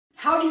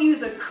how to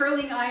use a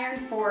curling iron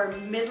for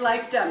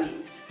midlife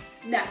dummies.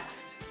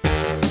 Next.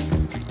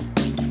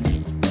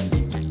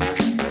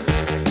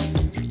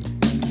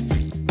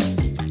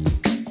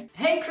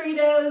 Hey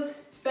Credos!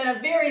 It's been a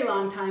very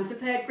long time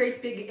since I had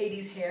great big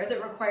 80s hair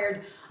that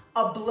required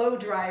a blow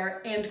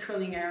dryer and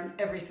curling iron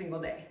every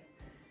single day.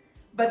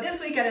 But this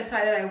week I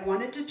decided I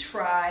wanted to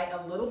try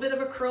a little bit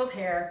of a curled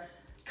hair,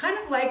 kind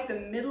of like the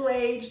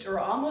middle-aged or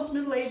almost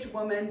middle-aged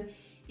woman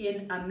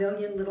in A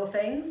Million Little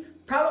Things.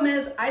 Problem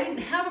is, I didn't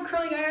have a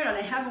curling iron and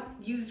I haven't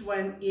used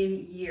one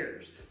in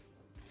years.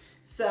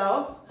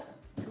 So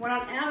I went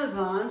on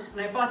Amazon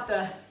and I bought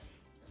the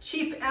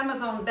cheap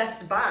Amazon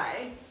Best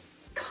Buy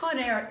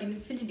Conair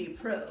Infinity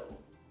Pro.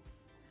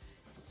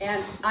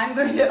 And I'm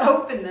going to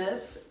open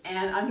this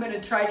and I'm going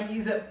to try to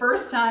use it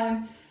first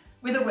time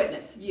with a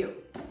witness, you.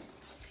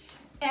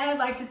 And I'd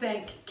like to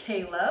thank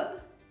Caleb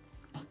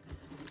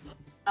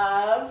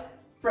of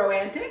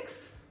BroAntics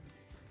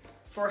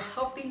for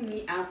helping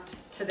me out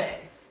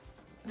today.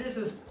 This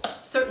is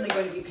certainly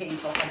going to be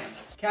painful for him.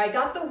 Okay, I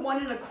got the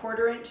 1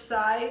 1/4 inch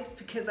size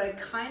because I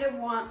kind of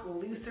want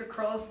looser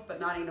curls, but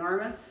not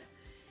enormous.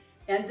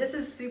 And this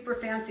is super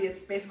fancy.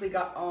 It's basically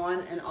got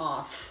on and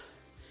off.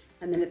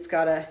 And then it's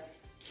got a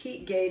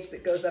heat gauge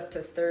that goes up to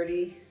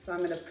 30. So I'm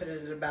gonna put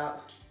it at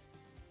about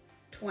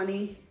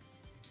 20.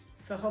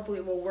 So hopefully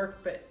it will work,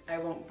 but I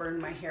won't burn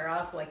my hair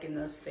off like in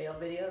those fail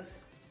videos,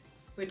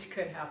 which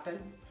could happen.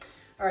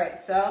 All right,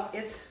 so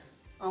it's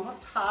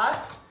almost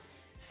hot.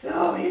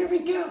 So here we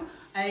go.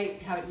 I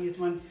haven't used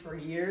one for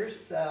years,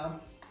 so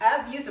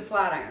I've used a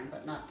flat iron,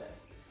 but not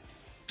this.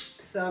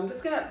 So I'm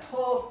just gonna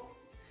pull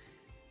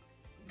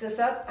this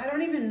up. I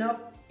don't even know if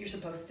you're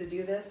supposed to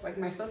do this. Like,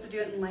 am I supposed to do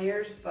it in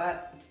layers?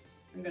 But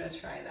I'm gonna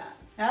try that.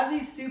 I have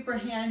these super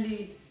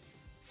handy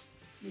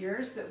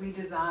mirrors that we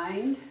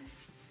designed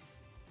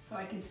so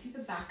I can see the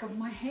back of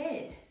my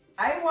head.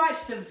 I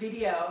watched a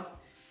video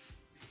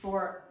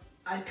for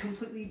a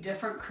completely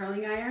different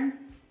curling iron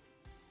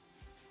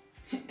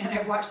and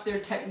I watched their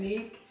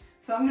technique.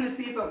 So I'm gonna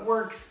see if it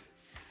works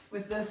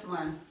with this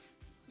one.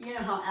 You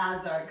know how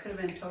ads are, it could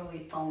have been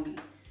totally phony.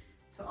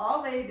 So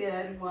all they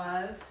did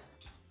was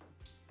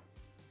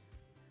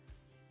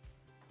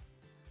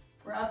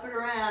wrap it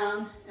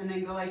around and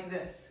then go like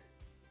this.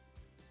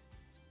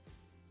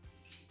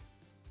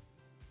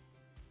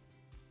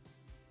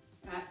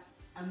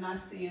 I'm not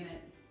seeing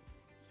it.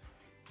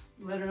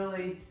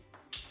 Literally,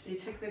 they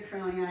took the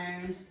curling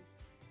iron,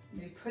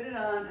 they put it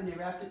on and they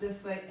wrapped it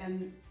this way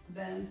and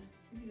then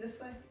maybe this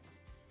way.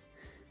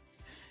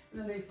 And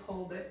then they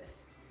pulled it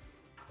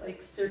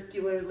like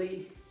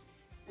circularly.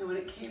 And when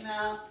it came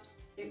out,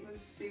 it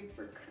was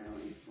super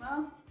curly.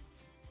 Well,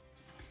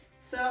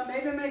 so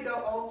maybe I'm gonna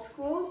go old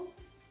school,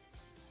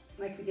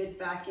 like we did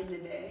back in the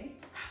day.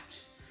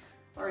 Ouch.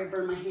 Or I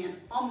burned my hand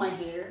on my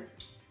hair.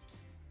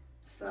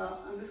 So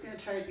I'm just gonna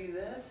try to do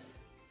this.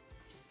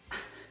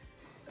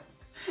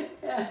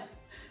 Yeah,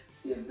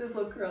 see if this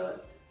will curl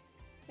it.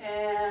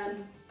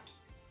 And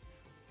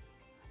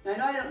I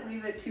know I didn't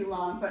leave it too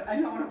long, but I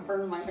don't want to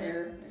burn my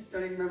hair. I just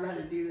don't even remember how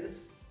to do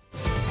this.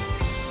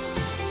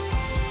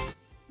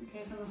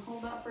 Okay, so I'm gonna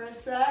hold out for a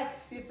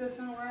sec, see if this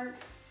one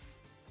works.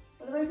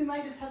 Otherwise we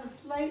might just have a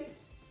slight,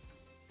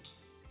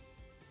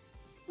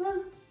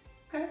 well,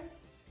 okay.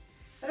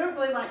 I don't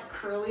really want it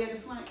curly, I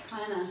just want it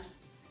kind of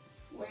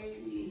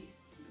wavy.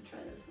 Let me try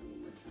this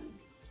one more time.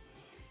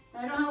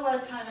 I don't have a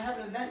lot of time. I have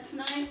an event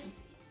tonight.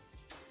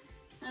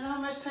 I don't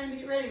have much time to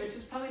get ready, which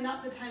is probably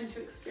not the time to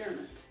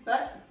experiment.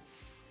 But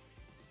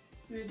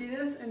I'm gonna do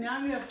this, and now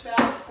I'm gonna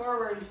fast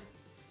forward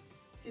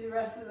through the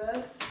rest of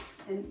this,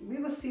 and we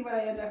will see what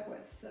I end up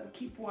with. So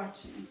keep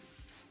watching.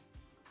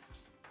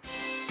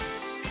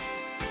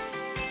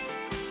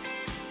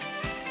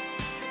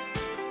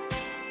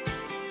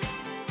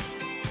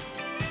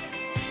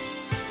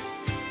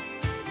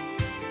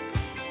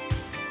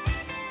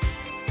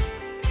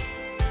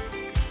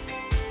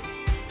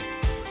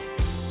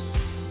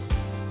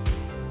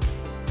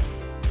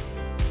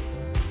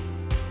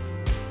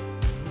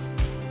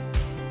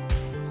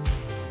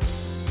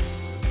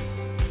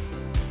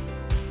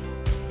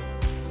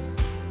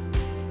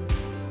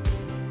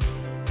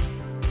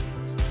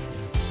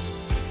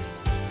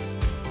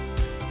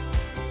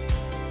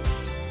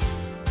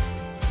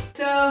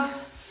 So,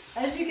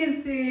 as you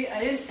can see,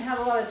 I didn't have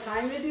a lot of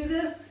time to do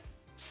this.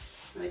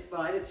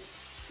 Well, I didn't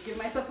give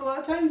myself a lot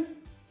of time.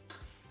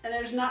 And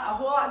there's not a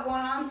whole lot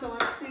going on, so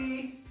let's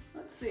see.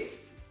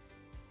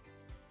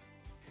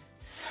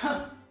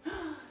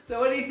 So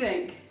what do you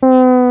think?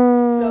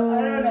 So,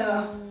 I don't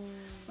know.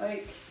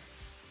 Like,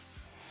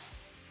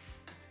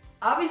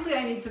 obviously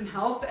I need some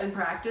help and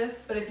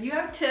practice, but if you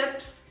have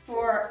tips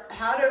for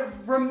how to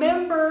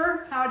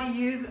remember how to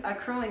use a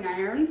curling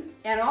iron,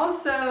 and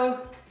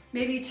also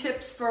maybe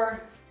tips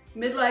for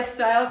midlife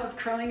styles with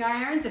curling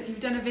irons. If you've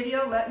done a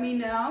video, let me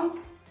know.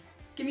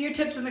 Give me your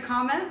tips in the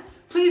comments.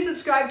 Please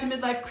subscribe to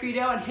Midlife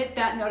Credo and hit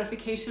that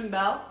notification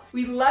bell.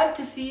 We'd love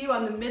to see you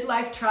on the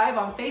Midlife Tribe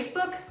on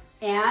Facebook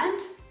and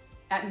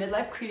at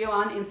Midlife Credo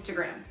on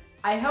Instagram.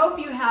 I hope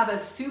you have a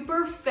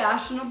super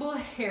fashionable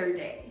hair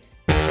day.